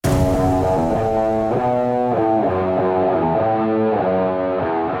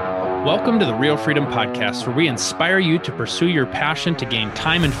Welcome to the Real Freedom Podcast, where we inspire you to pursue your passion to gain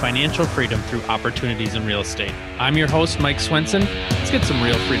time and financial freedom through opportunities in real estate. I'm your host, Mike Swenson. Let's get some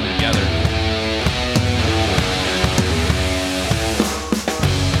real freedom together.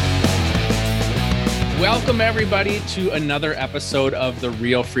 Welcome, everybody, to another episode of the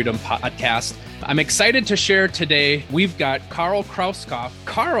Real Freedom Podcast. I'm excited to share today. We've got Karl Krauskopf.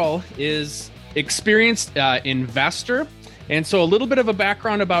 Karl is experienced investor. And so a little bit of a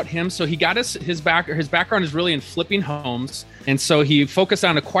background about him. So he got his background is really in flipping homes. And so he focused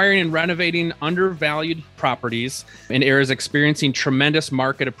on acquiring and renovating undervalued properties in areas experiencing tremendous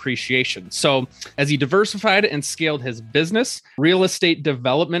market appreciation. So as he diversified and scaled his business, real estate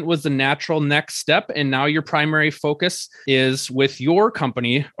development was the natural next step. And now your primary focus is with your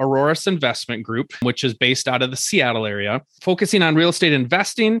company, Auroras Investment Group, which is based out of the Seattle area, focusing on real estate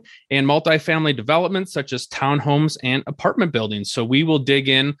investing and multifamily developments such as townhomes and apartment buildings. So we will dig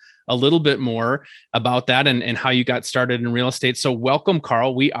in a little bit more about that and how you got started in real estate. So welcome,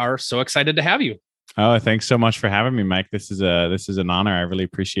 Karl. We are so excited to have you. Oh, thanks so much for having me, Mike. This is an honor. I really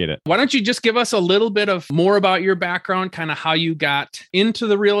appreciate it. Why don't you just give us a little bit of more about your background, kind of how you got into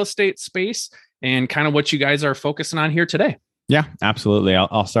the real estate space and kind of what you guys are focusing on here today? Yeah, absolutely.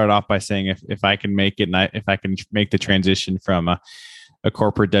 I'll start off by saying if I can make it, and if I can make the transition from a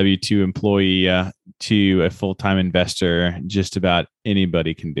corporate W-2 employee to a full-time investor, just about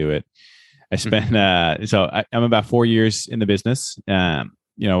anybody can do it. I spent, I'm about 4 years in the business.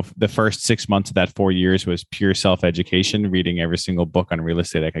 The first 6 months of that 4 years was pure self-education, reading every single book on real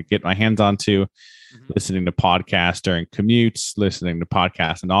estate I could get my hands onto, listening to podcasts during commutes, listening to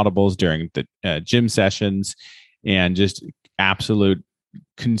podcasts and audibles during the gym sessions, and just absolute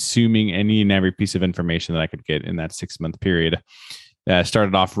consuming any and every piece of information that I could get in that 6 month period.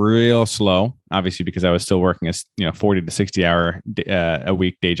 Started off real slow, obviously, because I was still working a 40 to 60 hour a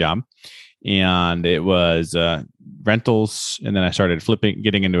week day job. And it was rentals. And then I started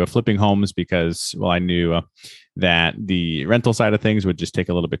getting into flipping homes because, I knew that the rental side of things would just take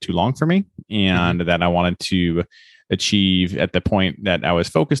a little bit too long for me. And that I wanted to achieve at the point that I was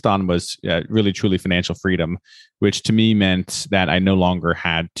focused on was really, truly financial freedom, which to me meant that I no longer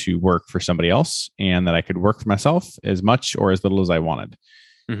had to work for somebody else and that I could work for myself as much or as little as I wanted.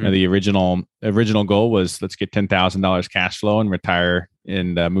 The original goal was let's get $10,000 cash flow and retire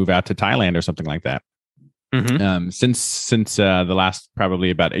and move out to Thailand or something like that. Since the last probably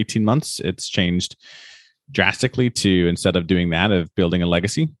about 18 months, it's changed drastically to, instead of doing that, of building a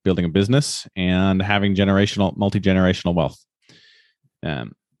legacy, building a business, and having multi-generational wealth.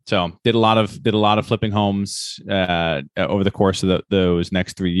 So did a lot of flipping homes over the course of those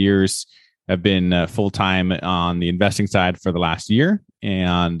next 3 years. I've been full-time on the investing side for the last year,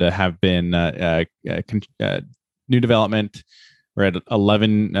 and have been new development. We're at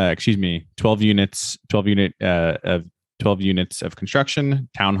 12 units of construction,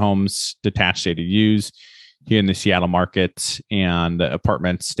 townhomes, detached ADUs here in the Seattle market, and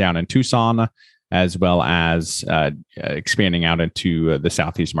apartments down in Tucson, as well as expanding out into the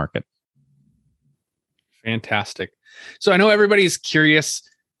Southeast market. Fantastic. So I know everybody's curious,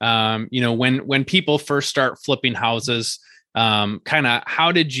 when people first start flipping houses, kind of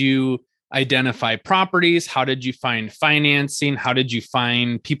how did you identify properties? How did you find financing? How did you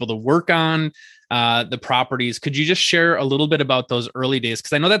find people to work on the properties? Could you just share a little bit about those early days?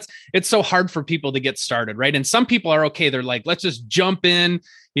 Because I know it's so hard for people to get started, right? And some people are okay. They're like, let's just jump in,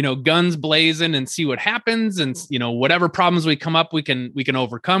 guns blazing and see what happens. And, whatever problems we come up, we can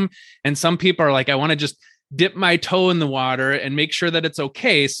overcome. And some people are like, I want to just dip my toe in the water and make sure that it's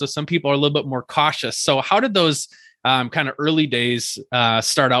okay. So some people are a little bit more cautious. So how did those kind of early days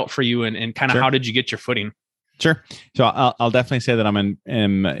start out for you, and kind of How did you get your footing? Sure. So I'll definitely say that I'm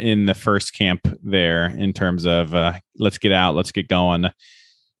in the first camp there in terms of let's get out, let's get going.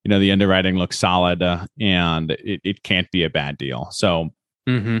 The underwriting looks solid, and it can't be a bad deal. So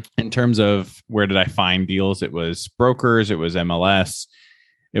in terms of where did I find deals, it was brokers, it was MLS.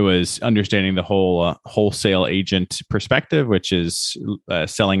 It was understanding the whole wholesale agent perspective, which is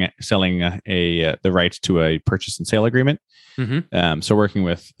selling the rights to a purchase and sale agreement. So working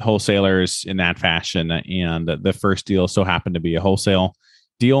with wholesalers in that fashion, and the first deal so happened to be a wholesale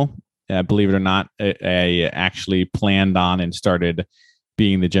deal. Believe it or not, I actually planned on and started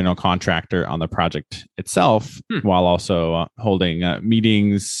being the general contractor on the project itself, while also holding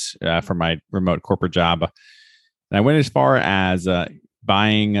meetings for my remote corporate job. And I went as far as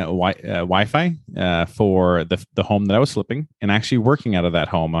buying Wi-Fi for the home that I was flipping, and actually working out of that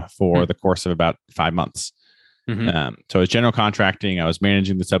home for the course of about 5 months. So as general contracting, I was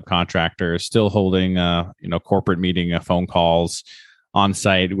managing the subcontractors, still holding corporate meeting phone calls, on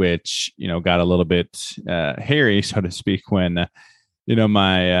site, which, got a little bit hairy, so to speak, when,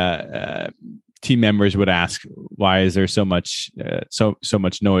 my team members would ask, why is there so much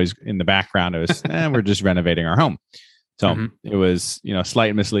noise in the background? It was, we're just renovating our home. So it was,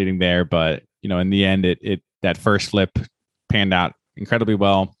 slight misleading there, but, in the end, that first flip panned out incredibly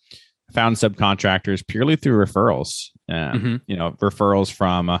well. Found subcontractors purely through referrals, referrals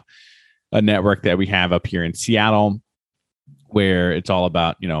from a network that we have up here in Seattle, where it's all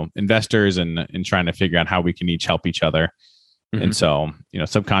about, investors and trying to figure out how we can each help each other. And so,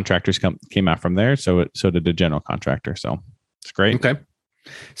 subcontractors came out from there. So did the general contractor. So it's great. Okay.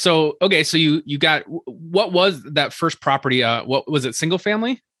 So you got, what was that first property? What was it? Single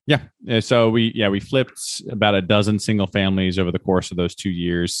family? Yeah. So we flipped about a dozen single families over the course of those 2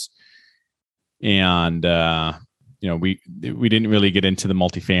 years. And, we didn't really get into the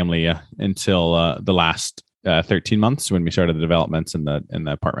multifamily until the last 13 months when we started the developments and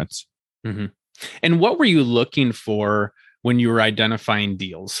the apartments. And what were you looking for when you were identifying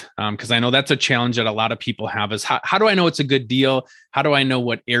deals? Because I know that's a challenge that a lot of people have, is how do I know it's a good deal? How do I know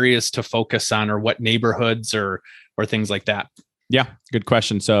what areas to focus on, or what neighborhoods or things like that? Yeah, good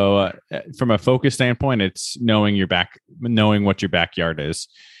question. So from a focus standpoint, it's knowing what your backyard is,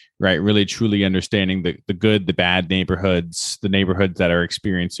 right? Really truly understanding the good, the bad neighborhoods, the neighborhoods that are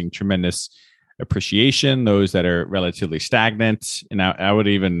experiencing tremendous appreciation, those that are relatively stagnant. And I would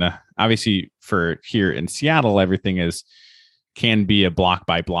even, obviously for here in Seattle, everything can be a block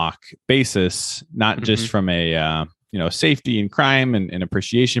by block basis, not just from a, safety and crime and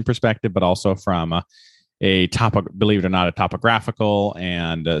appreciation perspective, but also from believe it or not, a topographical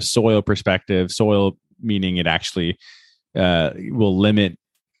and a soil perspective. Soil meaning it actually will limit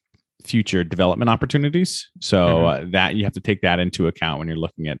future development opportunities. So that you have to take that into account when you're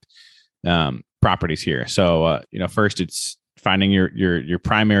looking at properties here. So first it's finding your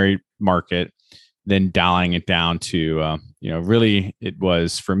primary market, then dialing it down to really, it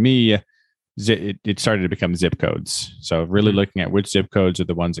was for me, it started to become zip codes. So really looking at which zip codes are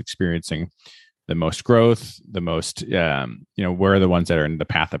the ones experiencing the most growth, the most, where are the ones that are in the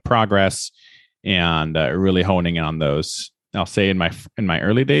path of progress, and really honing in on those. I'll say in my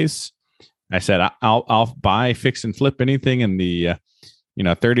early days, I said, I'll buy, fix, and flip anything in the,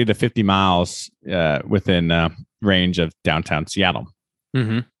 30 to 50 miles within range of downtown Seattle.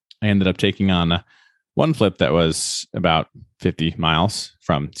 I ended up taking on one flip that was about 50 miles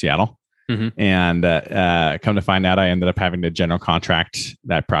from Seattle. And come to find out, I ended up having to general contract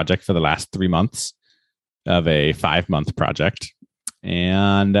that project for the last 3 months of a 5-month project.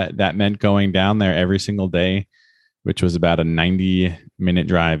 And that meant going down there every single day, which was about a 90-minute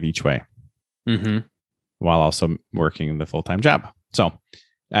drive each way, while also working the full-time job. So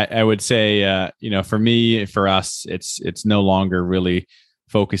I would say, for us, it's no longer really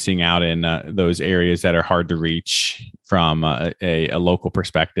focusing out in those areas that are hard to reach from a local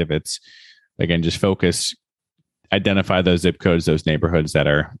perspective. It's, again, just identify those zip codes, those neighborhoods that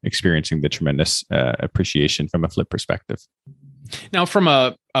are experiencing the tremendous appreciation from a flip perspective. Now, from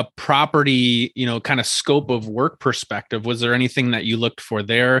a property, kind of scope of work perspective, was there anything that you looked for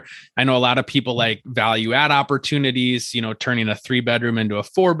there? I know a lot of people like value add opportunities, turning a 3-bedroom into a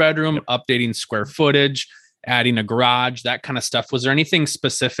 4-bedroom, updating square footage, adding a garage, that kind of stuff. Was there anything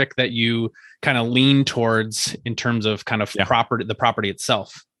specific that you kind of lean towards in terms of kind of the property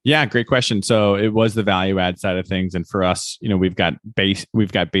itself? Yeah, great question. So it was the value add side of things. And for us, we've got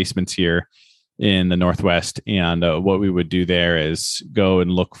basements here in the Northwest. And what we would do there is go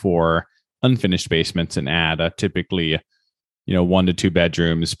and look for unfinished basements and add typically, 1 to 2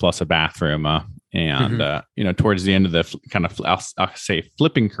 bedrooms plus a bathroom. Towards the end of the kind of, I'll say,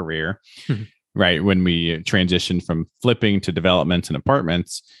 flipping career, right, when we transitioned from flipping to developments and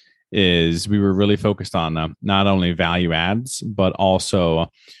apartments, is we were really focused on not only value adds, but also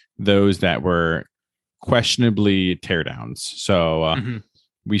those that were questionably teardowns. So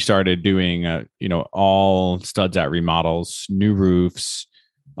we started doing, all studs out remodels, new roofs,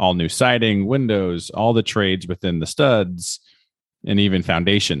 all new siding, windows, all the trades within the studs, and even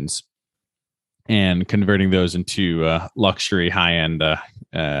foundations, and converting those into luxury high-end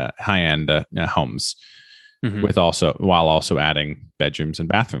homes. While also adding bedrooms and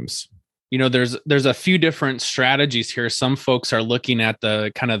bathrooms. There's a few different strategies here. Some folks are looking at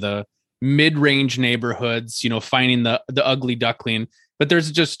the kind of the mid-range neighborhoods, finding the ugly duckling, but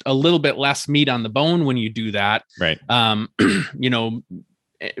there's just a little bit less meat on the bone when you do that. Right.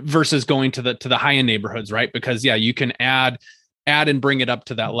 Versus going to the high-end neighborhoods, right? Because you can add and bring it up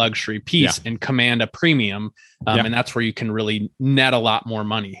to that luxury piece and command a premium. And that's where you can really net a lot more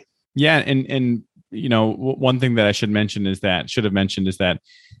money. Yeah. And one thing that I should have mentioned is that,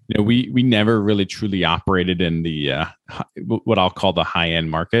 we never really truly operated in the what I'll call the high end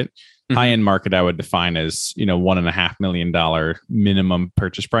market. Mm-hmm. High end market I would define as $1.5 million minimum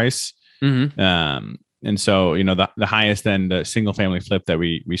purchase price. Mm-hmm. And so the highest end single family flip that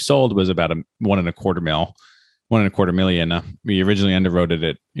we sold was about $1.25 million. We originally underwrote it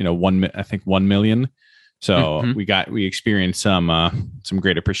at $1 million. So mm-hmm. we experienced some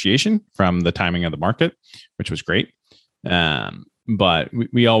great appreciation from the timing of the market, which was great. But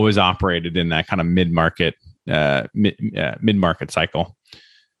we always operated in that kind of mid-market cycle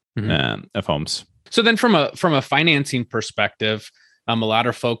mm-hmm. Of homes. So then from a financing perspective, a lot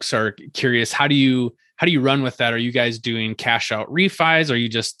of folks are curious, how do you run with that? Are you guys doing cash out refis? Are you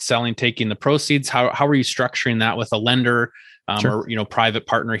just selling, taking the proceeds? How are you structuring that with a lender sure. or private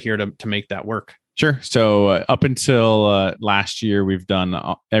partner here to make that work? Sure. So up until last year, we've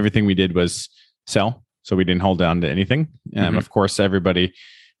done everything we did was sell. So we didn't hold on to anything. Mm-hmm. Of course, everybody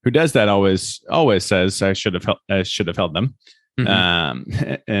who does that always says I should have held them.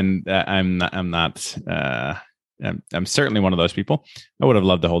 Mm-hmm. And I'm certainly one of those people. I would have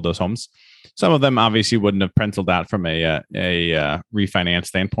loved to hold those homes. Some of them obviously wouldn't have penciled out from a refinance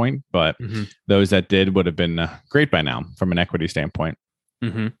standpoint, but mm-hmm. those that did would have been great by now from an equity standpoint.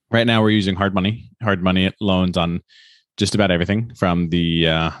 Mm-hmm. Right now, we're using hard money loans on just about everything from the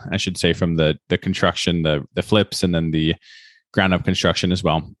construction, the flips, and then the ground up construction as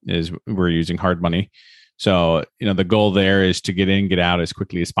well. We're using hard money. So, the goal there is to get in, get out as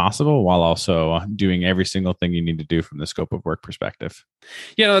quickly as possible while also doing every single thing you need to do from the scope of work perspective.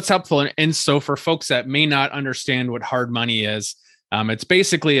 Yeah, that's helpful. And so for folks that may not understand what hard money is, it's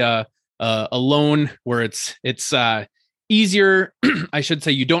basically a loan where it's easier. I should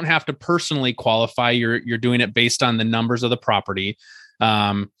say you don't have to personally qualify. You're doing it based on the numbers of the property.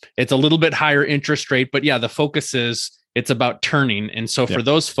 It's a little bit higher interest rate, but yeah, the focus is it's about turning. And so for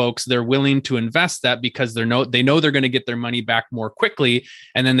those folks, they're willing to invest that because they know they're going to get their money back more quickly,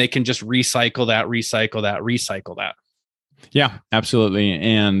 and then they can just recycle that. Yeah, absolutely.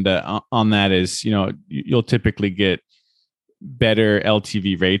 And on that is, you'll typically get better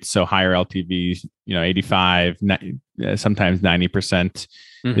LTV rates. So higher LTVs, 85, sometimes 90%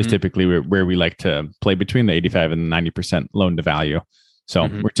 mm-hmm. is typically where we like to play between the 85 and 90% loan to value. So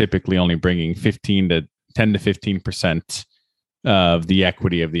mm-hmm. we're typically only bringing 10 to 15% of the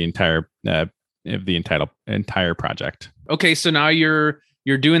equity of the entire project. Okay. So now you're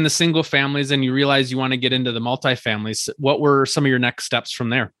doing the single families and you realize you want to get into the multifamilies. What were some of your next steps from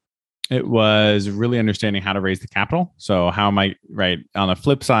there? It was really understanding how to raise the capital. So how am I right on the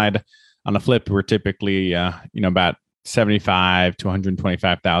flip side? On the flip, we're typically, about $75,000 to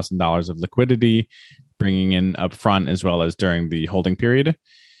 $125,000 of liquidity, bringing in upfront as well as during the holding period,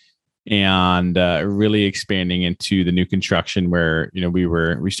 and really expanding into the new construction where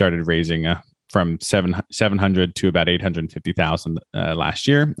we started raising from 700 to about 850,000 last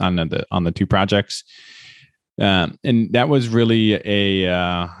year on the two projects. And that was really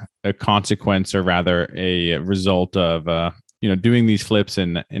a consequence, or rather a result of doing these flips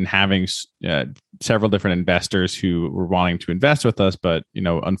and having several different investors who were wanting to invest with us, but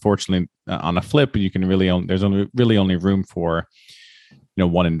unfortunately on a flip there's only room for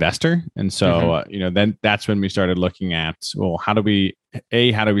one investor. And so mm-hmm. Then that's when we started looking at, well, how do we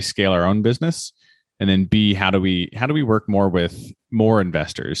scale our own business, and then B, how do we work more with more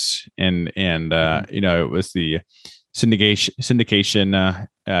investors? And it was the syndication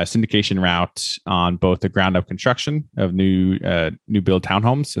route on both the ground up construction of new build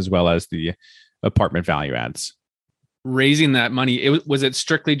townhomes as well as the apartment value adds. Raising that money, was it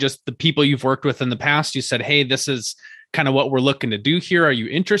strictly just the people you've worked with in the past? You said, hey, this is kind of what we're looking to do here. Are you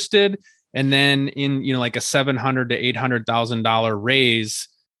interested? And then in like a $700,000 to $800,000 raise,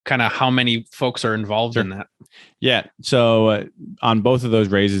 kind of how many folks are involved in that? Yeah. So on both of those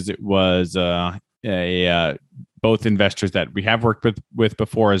raises, it was both investors that we have worked with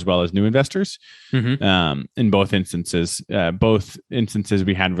before, as well as new investors. Mm-hmm. In both instances,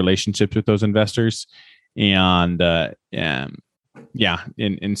 we had relationships with those investors, and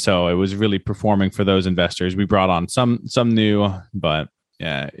so it was really performing for those investors. We brought on some new, but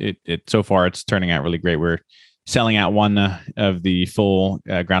it so far it's turning out really great. We're selling out one of the full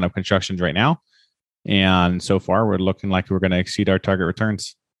ground up constructions right now, and so far we're looking like we're going to exceed our target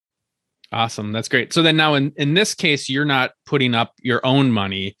returns. Awesome. That's great. So then now in this case, you're not putting up your own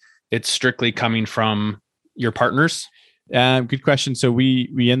money. It's strictly coming from your partners. Good question. So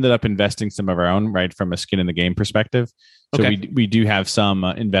we ended up investing some of our own, right, from a skin in the game perspective. So okay. we do have some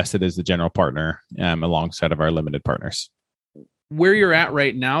invested as the general partner alongside of our limited partners. where you're at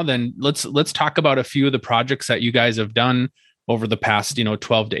right now, then let's talk about a few of the projects that you guys have done over the past,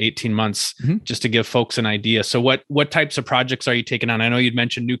 12 to 18 months, just to give folks an idea. So what types of projects are you taking on? I know you'd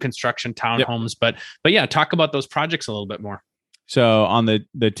mentioned new construction townhomes, but yeah, talk about those projects a little bit more. So on the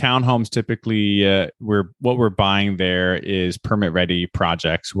townhomes, typically we're buying there is permit ready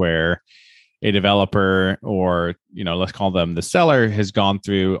projects where a developer, or let's call them the seller, has gone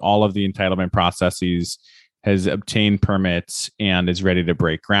through all of the entitlement processes, has obtained permits, and is ready to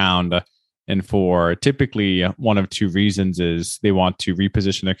break ground. And for typically one of two reasons: is they want to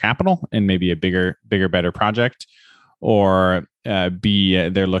reposition their capital in maybe a bigger, better project, or B,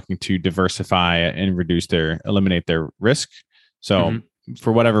 they're looking to diversify and eliminate their risk. So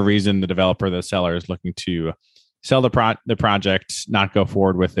for whatever reason, the developer, the seller, is looking to sell the project, not go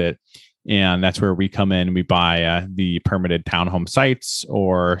forward with it. And that's where we come in. We buy the permitted townhome sites,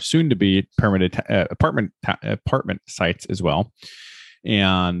 or soon to be permitted apartment sites as well.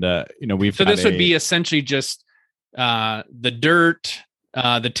 And we've this would be essentially just the dirt,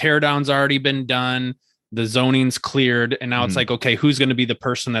 the teardown's already been done, the zoning's cleared, and now it's like, okay, who's going to be the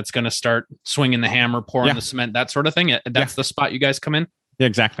person that's going to start swinging the hammer, pouring the cement, that sort of thing? That's the spot you guys come in? Yeah,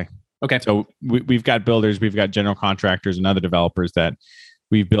 exactly. Okay. So we've got builders, we've got general contractors, and other developers that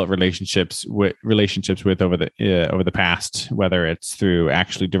we've built relationships with over the past, whether it's through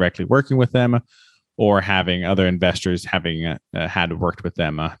actually directly working with them, or having other investors having had worked with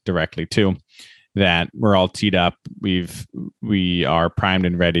them directly too. That we're all teed up. We are primed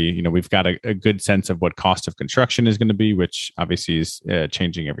and ready. We've got a good sense of what cost of construction is going to be, which obviously is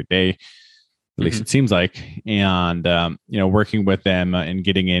changing every day. At least it seems like. And working with them and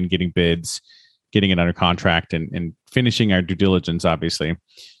getting bids, getting it under contract, and finishing our due diligence, obviously,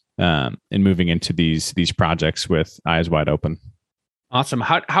 and moving into these projects with eyes wide open. Awesome.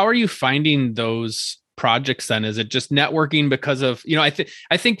 How are you finding those projects then? Is it just networking because of, I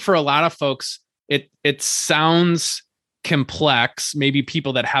think for a lot of folks, it sounds complex, maybe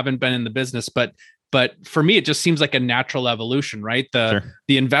people that haven't been in the business, but for me, it just seems like a natural evolution, right? The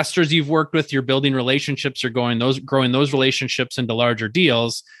investors you've worked with, you're building relationships, you're growing those relationships into larger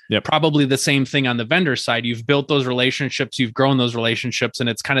deals. Yep. Probably the same thing on the vendor side. You've built those relationships, you've grown those relationships, and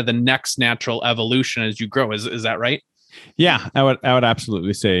it's kind of the next natural evolution as you grow. Is that right? Yeah, I would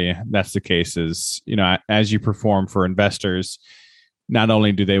absolutely say that's the case. Is, as you perform for investors, not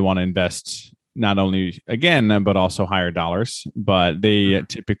only do they want to invest not only again, but also higher dollars, but they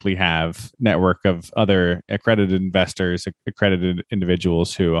typically have network of other accredited investors, accredited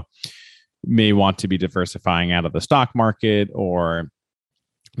individuals who may want to be diversifying out of the stock market, or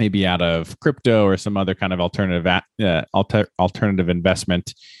maybe out of crypto or some other kind of alternative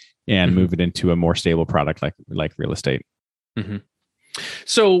investment, and move it into a more stable product like real estate.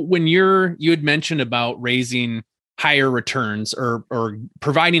 So when you had mentioned about raising higher returns, or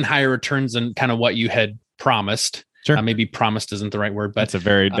providing higher returns than kind of what you had promised. Sure. Maybe promised isn't the right word, but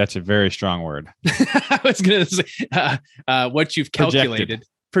that's a very strong word. I was going to say what you've calculated,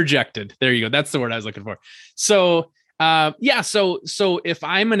 projected. There you go. That's the word I was looking for. So, so if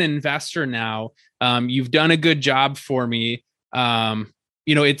I'm an investor now, you've done a good job for me.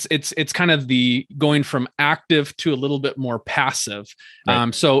 It's kind of the going from active to a little bit more passive.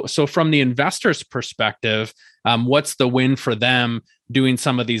 Right. So from the investor's perspective, what's the win for them doing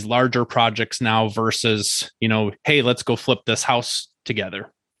some of these larger projects now versus, hey, let's go flip this house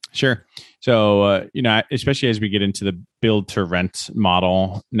together? Sure. So, especially as we get into the build to rent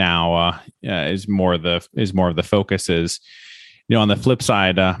model now, is more of the focus is, on the flip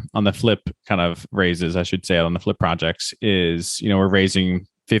side, on the flip kind of raises, I should say, on the flip projects is, we're raising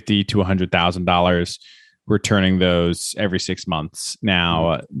 $50,000 to $100,000. We're turning those every 6 months.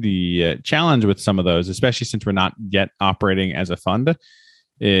 Now, the challenge with some of those, especially since we're not yet operating as a fund,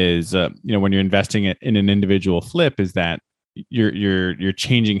 is when you're investing in an individual flip, is that you're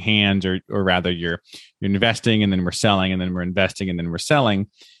changing hands, or rather you're investing and then we're selling, and then we're investing and then we're selling,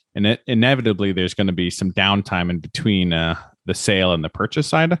 and inevitably there's going to be some downtime in between the sale and the purchase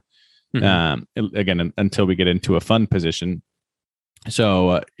side. Again, until we get into a fund position.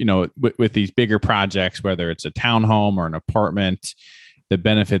 So, with these bigger projects, whether it's a townhome or an apartment, the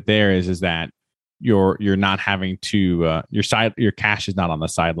benefit there is that you're not having to your cash is not on the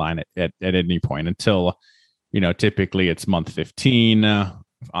sideline at any point until, typically it's month 15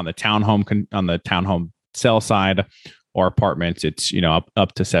 on the townhome sell side, or apartments, it's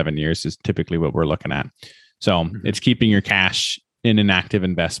up to 7 years is typically what we're looking at. So it's keeping your cash in an active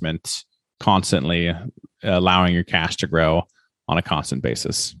investment constantly, allowing your cash to grow on a constant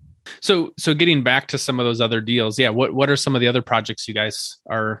basis. So getting back to some of those other deals, what are some of the other projects you guys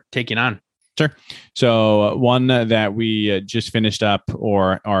are taking on? Sure. So one that we just finished up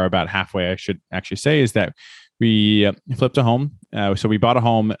or are about halfway, I should actually say, is that we flipped a home. So we bought a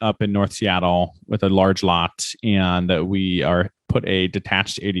home up in North Seattle with a large lot, and we are put a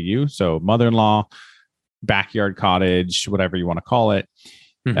detached ADU. So mother-in-law, backyard cottage, whatever you want to call it.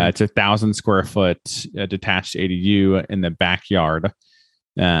 It's 1,000 square foot detached ADU in the backyard.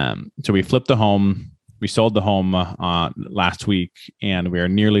 So we flipped the home. We sold the home last week, and we are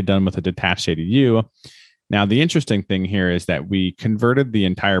nearly done with a detached ADU. Now, the interesting thing here is that we converted the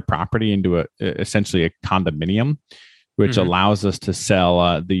entire property into essentially a condominium, which allows us to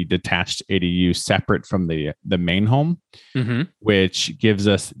sell the detached ADU separate from the main home, which gives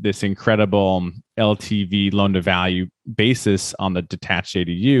us this incredible LTV, loan to value basis on the detached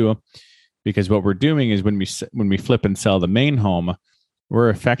ADU. Because what we're doing is when we flip and sell the main home, we're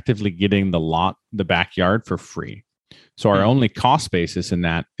effectively getting the backyard for free. So our only cost basis in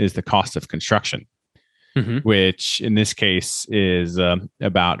that is the cost of construction, which in this case is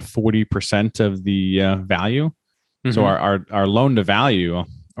about 40% of the value. So our loan to value,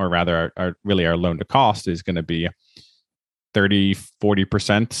 or rather our loan to cost, is going to be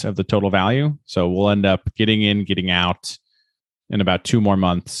 30-40% of the total value. So we'll end up getting out in about 2 more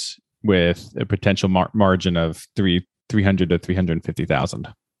months with a potential margin of $300,000 to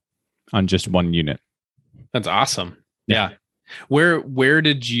 $350,000 on just one unit. That's awesome. Yeah. Where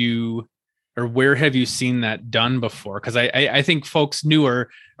have you seen that done before? Because I think folks new are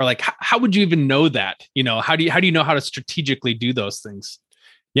like, how would you even know that? How do you know how to strategically do those things?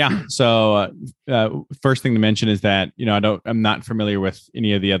 Yeah. So first thing to mention is that I'm not familiar with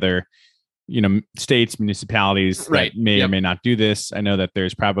any of the other states, municipalities that may or may not do this. I know that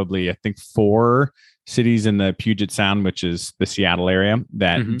there's probably, I think, 4 cities in the Puget Sound, which is the Seattle area,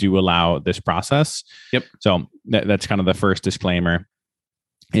 that do allow this process. Yep. So that's kind of the first disclaimer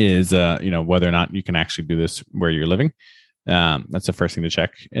is, whether or not you can actually do this where you're living. That's the first thing to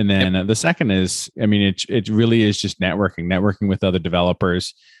check. And then the second is, it really is just networking with other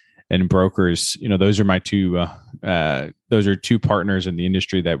developers and brokers. Those are my two partners in the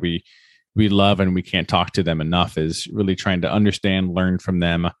industry that we love, and we can't talk to them enough, is really trying to understand, learn from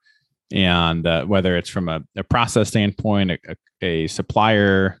them. And whether it's from a process standpoint, a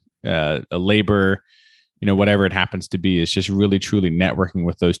supplier, a labor, whatever it happens to be, is just really truly networking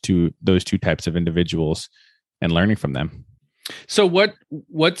with those two types of individuals and learning from them. So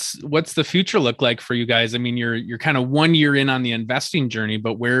what's the future look like for you guys? You're kind of 1 year in on the investing journey,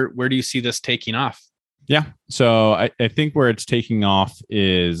 but where do you see this taking off? Yeah. So I think where it's taking off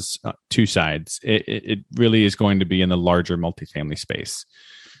is 2 sides. It really is going to be in the larger multifamily space.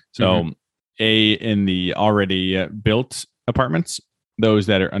 So in the already built apartments, those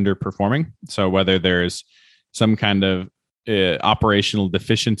that are underperforming. So whether there's some kind of operational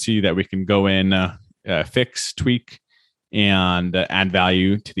deficiency that we can go in, fix, tweak, and add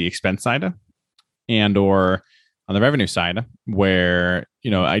value to the expense side, and or on the revenue side, where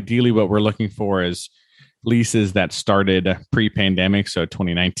ideally what we're looking for is leases that started pre-pandemic, so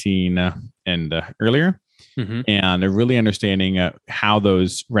 2019 and earlier. And really understanding how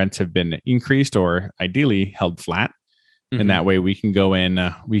those rents have been increased or ideally held flat. And that way we can go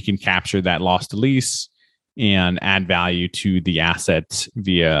in, we can capture that loss to lease and add value to the assets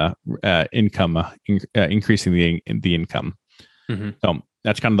via income, increasing the income. So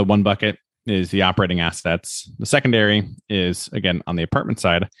that's kind of the one bucket, is the operating assets. The secondary is, again, on the apartment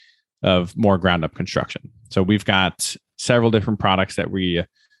side of more ground up construction. So we've got several different products that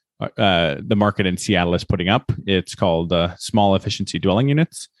the market in Seattle is putting up. It's called small efficiency dwelling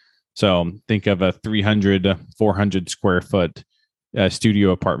units. So think of a 300, 400 square foot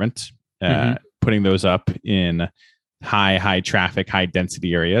studio apartment, putting those up in high traffic, high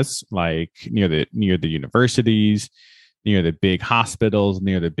density areas, like near the universities, near the big hospitals,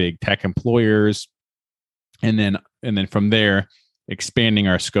 near the big tech employers. And then from there, expanding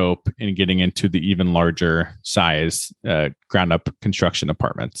our scope and getting into the even larger size ground up construction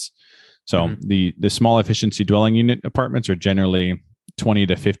apartments. So the small efficiency dwelling unit apartments are generally 20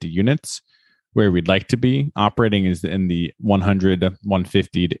 to 50 units. Where we'd like to be operating is in the 100,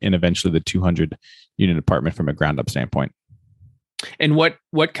 150, and eventually the 200 unit apartment from a ground up standpoint. And what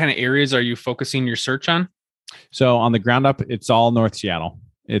kind of areas are you focusing your search on? So on the ground up, it's all North Seattle.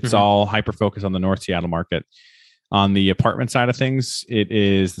 It's all hyper focused on the North Seattle market. On the apartment side of things, it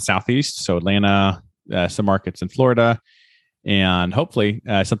is the Southeast. So Atlanta, some markets in Florida, and hopefully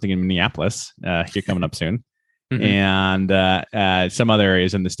something in Minneapolis here coming up soon. And some other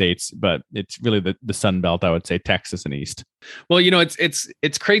areas in the States, but it's really the Sun Belt, I would say, Texas and East. Well,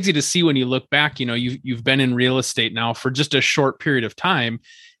 it's crazy to see when you look back. You've been in real estate now for just a short period of time,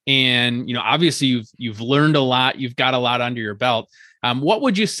 and obviously you've learned a lot, you've got a lot under your belt. What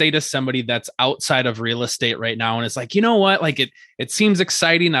would you say to somebody that's outside of real estate right now and it's like, you know what, like it seems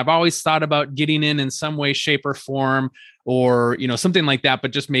exciting, I've always thought about getting in some way, shape, or form, or something like that,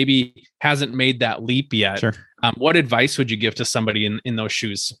 but just maybe hasn't made that leap yet? Sure. What advice would you give to somebody in those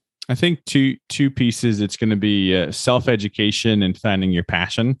shoes? I think two pieces. It's going to be self-education and finding your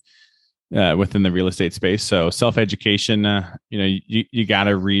passion within the real estate space. So self-education, you got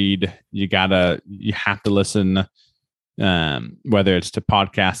to read, you have to listen, whether it's to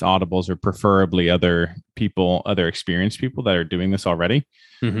podcasts, audibles, or preferably other experienced people that are doing this already.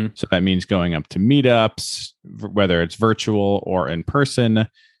 Mm-hmm. So that means going up to meetups, whether it's virtual or in person,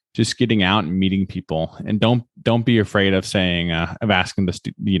 just getting out and meeting people, and don't be afraid of saying of asking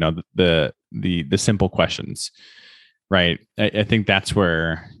the simple questions, right? I think that's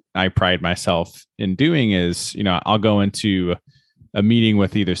where I pride myself in doing is, I'll go into a meeting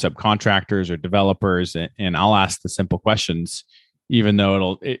with either subcontractors or developers, and I'll ask the simple questions, even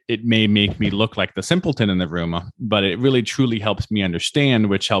though it may make me look like the simpleton in the room, but it really truly helps me understand,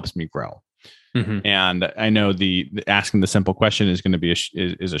 which helps me grow. Mm-hmm. And I know the asking the simple question is going to be a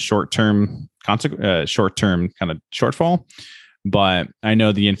short-term kind of shortfall, but I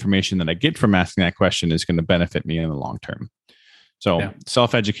know the information that I get from asking that question is going to benefit me in the long term. So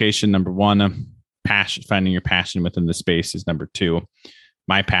self-education, number one. Passion, finding your passion within the space is number two.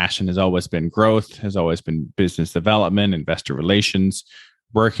 My passion has always been growth, has always been business development, investor relations,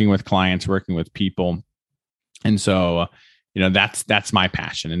 working with clients, working with people. And so, that's my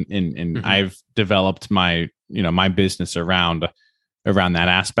passion. And mm-hmm. I've developed my business around that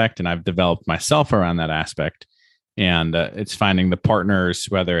aspect, and I've developed myself around that aspect. And it's finding the partners,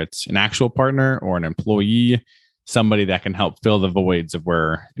 whether it's an actual partner or an employee, somebody that can help fill the voids of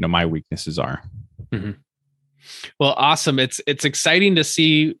where, my weaknesses are. Mm-hmm. Well, awesome. It's exciting to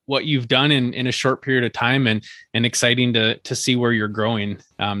see what you've done in a short period of time, and exciting to see where you're growing.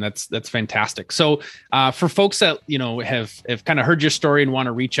 That's fantastic. So for folks that, have kind of heard your story and want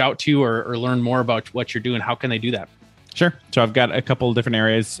to reach out to you or learn more about what you're doing, how can they do that? Sure. So I've got a couple of different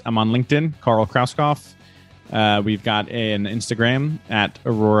areas. I'm on LinkedIn, Karl Krauskopf. We've got an Instagram at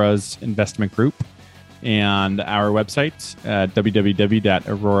Aurora's Investment Group, and our website,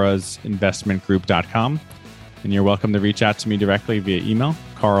 www.aurorasinvestmentgroup.com. And you're welcome to reach out to me directly via email,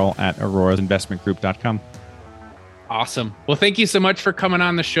 karl@aurorasinvestmentgroup.com. Awesome. Well, thank you so much for coming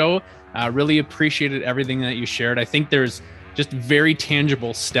on the show. Really appreciated everything that you shared. I think there's just very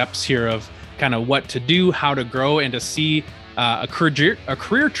tangible steps here of kind of what to do, how to grow, and to see a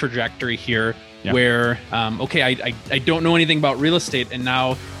career trajectory here. Yeah. Where, I don't know anything about real estate, and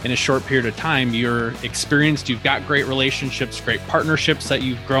now in a short period of time, you're experienced, you've got great relationships, great partnerships that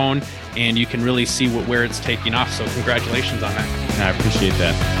you've grown, and you can really see where it's taking off. So congratulations on that. I appreciate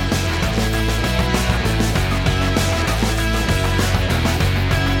that.